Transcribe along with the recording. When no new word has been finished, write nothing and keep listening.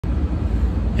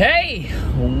Hey,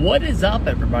 what is up,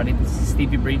 everybody? This is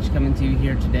Stevie Breach coming to you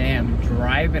here today. I'm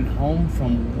driving home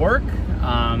from work.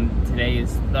 Today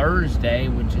is Thursday,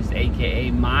 which is aka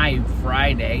my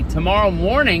Friday. Tomorrow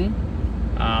morning,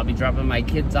 I'll be dropping my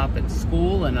kids off at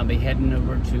school, and I'll be heading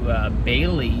over to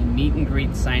Bailey meet and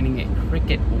greet signing at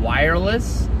Cricket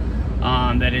Wireless.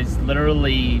 That is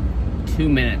literally 2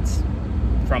 minutes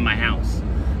from my house.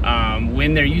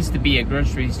 When there used to be a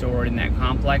grocery store in that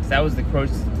complex, that was the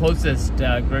closest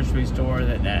grocery store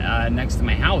that next to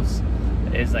my house.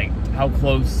 Is like how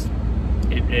close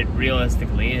it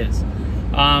realistically is.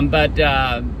 But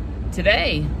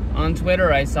today on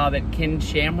Twitter, I saw that Ken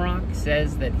Shamrock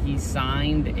says that he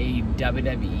signed a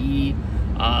WWE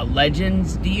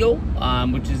Legends deal,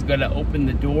 which is going to open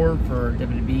the door for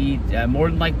WWE. More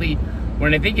than likely,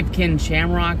 when I think of Ken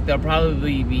Shamrock, they'll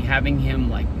probably be having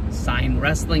him like sign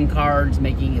wrestling cards,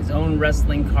 making his own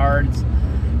wrestling cards,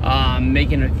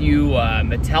 making a few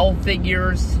Mattel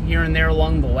figures here and there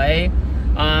along the way.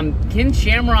 Ken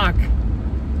Shamrock,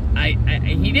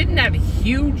 he didn't have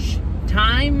huge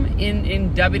time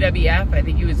in WWF. I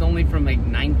think he was only from like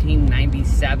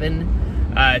 1997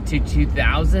 to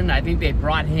 2000. I think they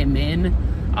brought him in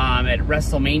at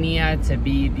Wrestlemania to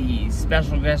be the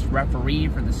special guest referee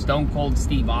for the Stone Cold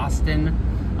Steve Austin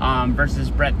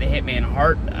versus Bret the Hitman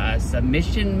Hart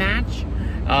submission match.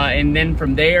 And then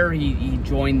from there, he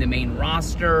joined the main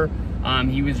roster.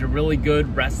 He was a really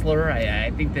good wrestler. I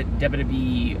think that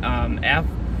WWF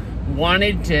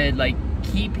wanted to like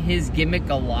keep his gimmick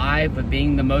alive of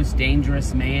being the most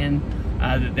dangerous man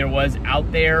that there was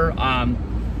out there.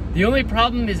 The only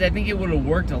problem is I think it would have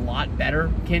worked a lot better.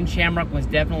 Ken Shamrock was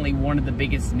definitely one of the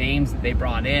biggest names that they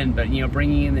brought in, but you know,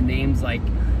 bringing in the names like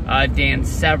Dan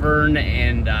Severn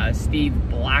and Steve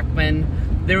Blackman,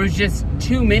 there was just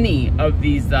too many of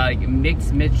these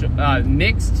mixed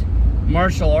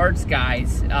martial arts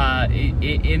guys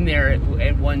in there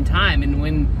at one time. And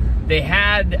when they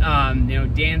had you know,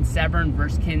 Dan Severn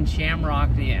versus Ken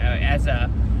Shamrock as a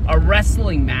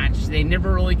wrestling match, they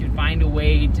never really could find a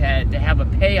way to have a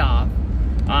payoff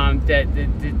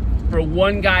for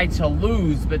one guy to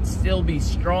lose but still be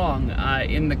strong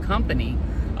in the company.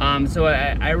 So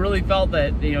I really felt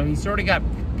that, you know, he sort of got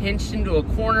pinched into a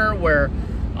corner where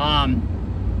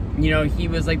you know, he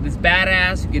was like this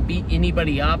badass who could beat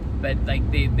anybody up, but like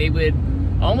they would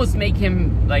almost make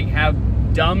him like have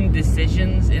dumb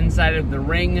decisions inside of the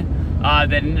ring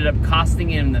that ended up costing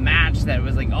him the match. That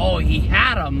was like, oh, he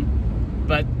had him,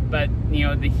 but you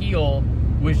know, the heel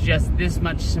was just this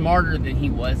much smarter than he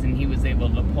was, and he was able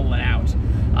to pull it out.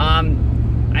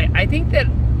 I think that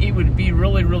it would be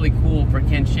really, really cool for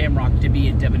Ken Shamrock to be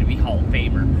a WWE Hall of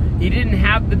Famer. He didn't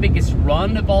have the biggest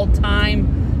run of all time.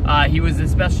 He was a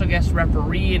special guest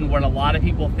referee in what a lot of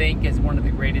people think is one of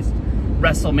the greatest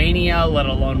Wrestlemania, let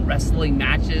alone wrestling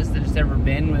matches there's ever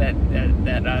been, with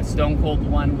that Stone Cold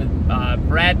one with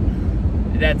Bret.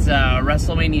 That's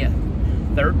WrestleMania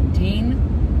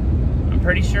 13, I'm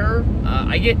pretty sure.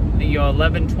 I get, you know,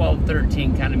 11, 12,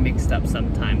 13 kind of mixed up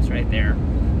sometimes right there.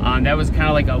 That was kind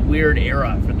of like a weird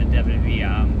era for the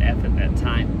WWF at that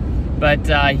time. But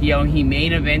you know, he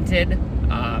main evented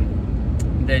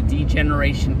the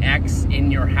D-Generation X In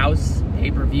Your House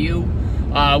pay-per-view,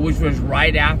 which was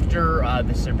right after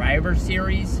the Survivor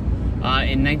Series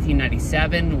in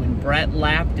 1997 when Bret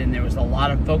left, and there was a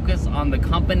lot of focus on the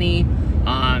company.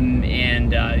 And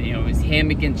you know, it was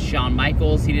him against Shawn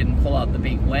Michaels. He didn't pull out the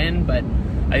big win, but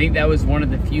I think that was one of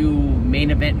the few main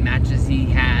event matches he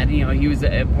had. You know, he was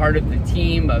a part of the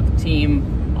team of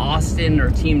Team Austin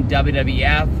or Team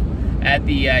WWF at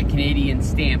the Canadian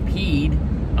Stampede,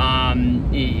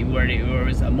 where it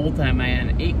was a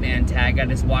multi-man, 8-man tag. I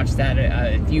just watched that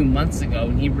a few months ago,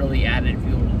 and he really added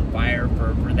fuel to the fire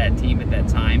for that team at that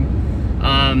time.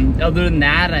 Other than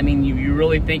that, I mean, you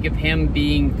really think of him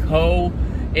being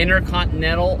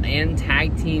co-intercontinental and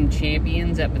tag team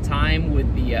champions at the time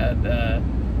with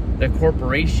the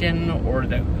corporation or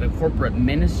the corporate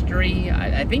ministry.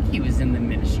 I think he was in the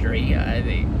ministry.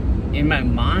 In my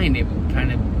mind, it would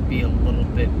kind of be a little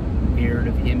bit weird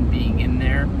of him being in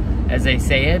there as I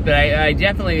say it, but I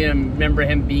definitely remember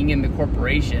him being in the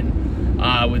corporation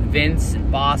with Vince,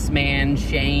 Boss Man,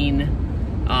 Shane,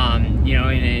 you know,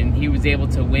 and he was able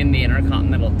to win the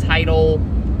Intercontinental title.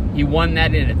 He won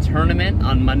that in a tournament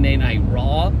on Monday Night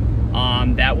Raw.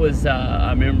 That was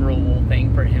a memorable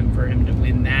thing for him to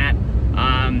win that.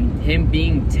 Him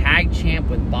being tag champ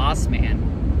with Boss Man,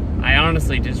 I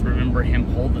honestly just remember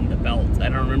him holding the belt. I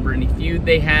don't remember any feud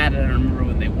they had. I don't remember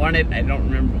when they won it. I don't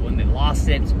remember when they lost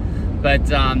it. But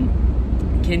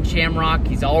Ken Shamrock,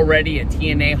 he's already a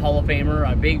TNA Hall of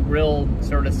Famer. A big, real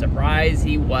sort of surprise.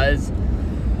 He was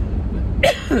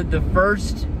the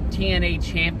first TNA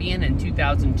champion in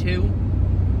 2002.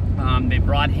 They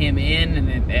brought him in,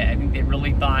 and I think they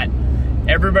really thought,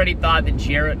 everybody thought that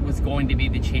Jarrett was going to be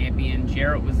the champion.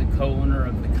 Jarrett was the co-owner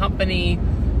of the company.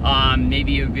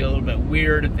 Maybe it would be a little bit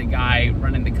weird if the guy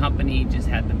running the company just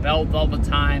had the belt all the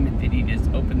time, and did he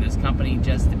just open this company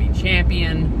just to be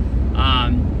champion?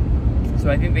 So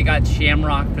I think they got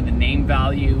Shamrock for the name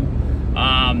value,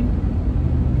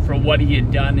 for what he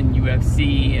had done in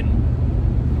UFC,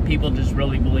 and people just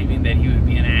really believing that he would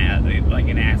be an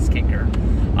ass kicker.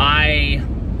 I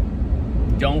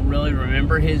don't really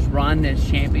remember his run as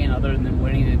champion other than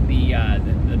winning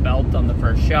the belt on the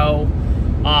first show.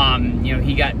 You know,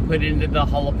 he got put into the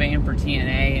Hall of Fame for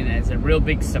TNA, and as a real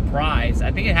big surprise, I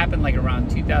think it happened like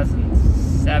around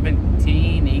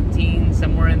 2017, 18,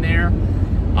 somewhere in there.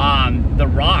 The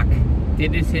Rock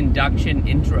did his induction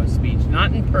intro speech,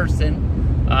 not in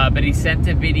person, but he sent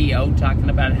a video talking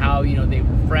about how, you know, they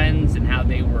were friends and how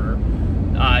they were,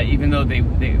 even though they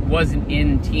wasn't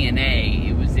in TNA,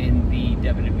 it was in the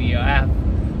WWF.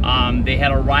 They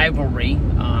had a rivalry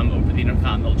over the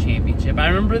Intercontinental Championship. I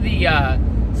remember the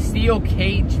steel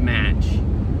cage match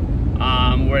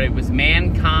where it was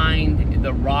Mankind,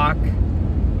 The Rock,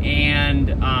 and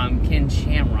Ken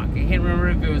Shamrock. I can't remember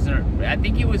if it was, I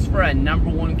think it was for a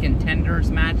 #1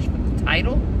 contenders match for the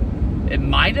title. It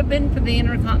might have been for the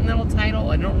Intercontinental title.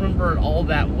 I don't remember it all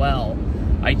that well.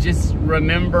 I just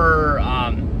remember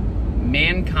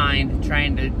Mankind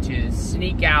trying to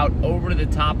sneak out over the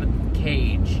top of the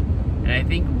cage, and I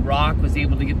think Rock was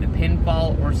able to get the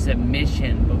pinfall or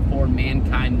submission before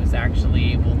Mankind was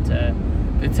actually able to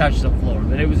touch the floor.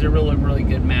 But it was a really, really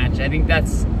good match. I think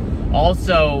that's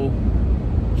also,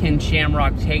 Ken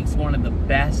Shamrock takes one of the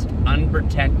best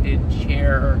unprotected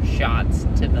chair shots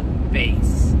to the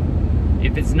face.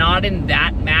 If it's not in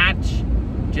that match,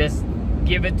 just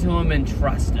give it to him and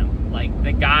trust him. Like,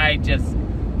 the guy just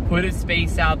put his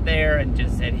face out there and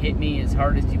just said, hit me as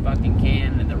hard as you fucking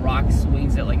can, and The Rock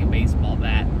swings it like a baseball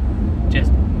bat.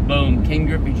 Just boom, King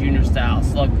Griffey Jr. style,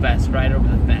 slugfest right over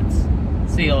the fence.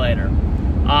 See you later.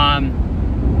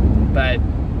 But,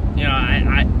 you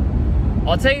know,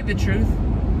 I'll tell you the truth.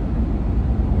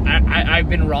 I've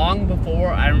been wrong before.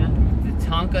 I remember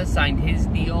Tatanka signed his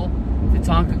deal.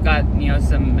 Tatanka got, you know,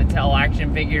 some Mattel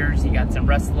action figures. He got some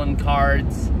wrestling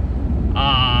cards.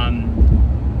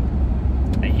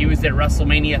 He was at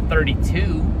Wrestlemania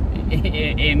 32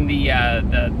 in the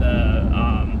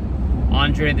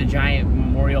Andre the Giant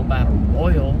Memorial Battle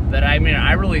Royal. But I mean,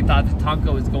 I really thought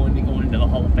Tatanka was going to go into the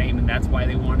Hall of Fame, and that's why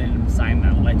they wanted him to sign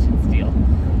that Legends deal.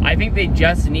 I think they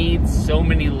just need so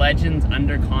many legends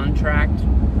under contract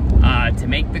to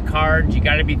make the cards. You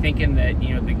got to be thinking that,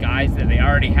 you know, the guys that they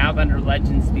already have under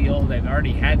Legends deal, they've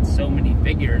already had so many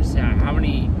figures. How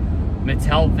many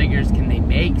Mattel figures can they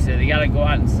make? So they got to go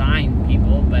out and sign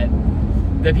people. But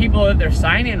the people that they're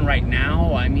signing right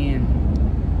now, I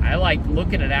mean, I like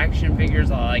looking at action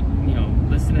figures. I like, you know,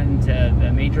 listening to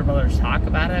the Major Brothers talk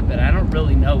about it, but I don't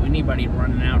really know anybody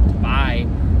running out to buy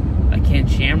a Ken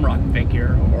Shamrock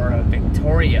figure or a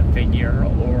Victoria figure,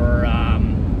 or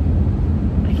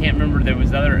I can't remember, there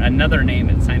was another name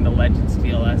that signed the Legends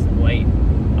deal as of late.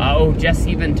 Oh,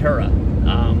 Jesse Ventura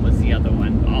was the other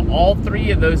one. All three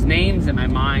of those names in my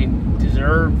mind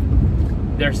deserve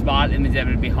their spot in the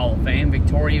WWE Hall of Fame.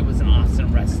 Victoria was an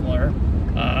awesome wrestler.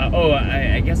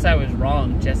 I guess I was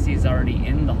wrong. Jesse's already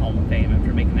in the Hall of Fame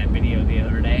after making that video the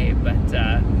other day. But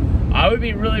I would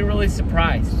be really, really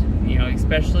surprised, you know,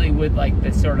 especially with like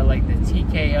this sort of like the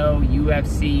TKO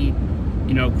UFC,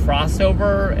 you know,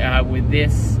 crossover with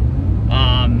this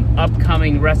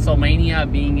upcoming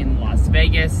WrestleMania being in Las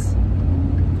Vegas.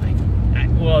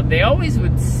 Well, they always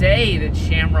would say that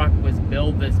Shamrock was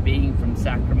billed as being from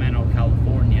Sacramento,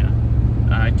 California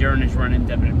during his run in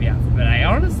WWF. But I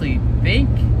honestly think,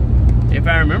 if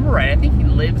I remember right, I think he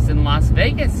lives in Las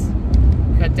Vegas.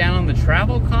 Cut down on the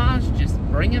travel costs, just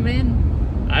bring him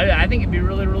in. I think it'd be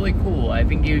really, really cool. I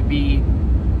think he'd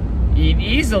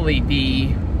easily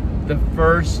be the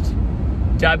first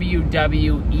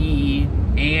WWE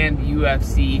and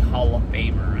UFC Hall of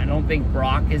Famer. I don't think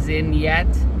Brock is in yet.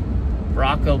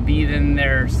 Brock will be in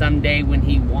there someday when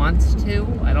he wants to.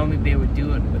 I don't think they would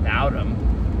do it without him.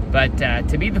 But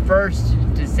to be the first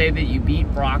to say that you beat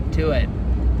Brock to it,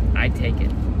 I take it.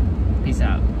 Peace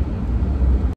out.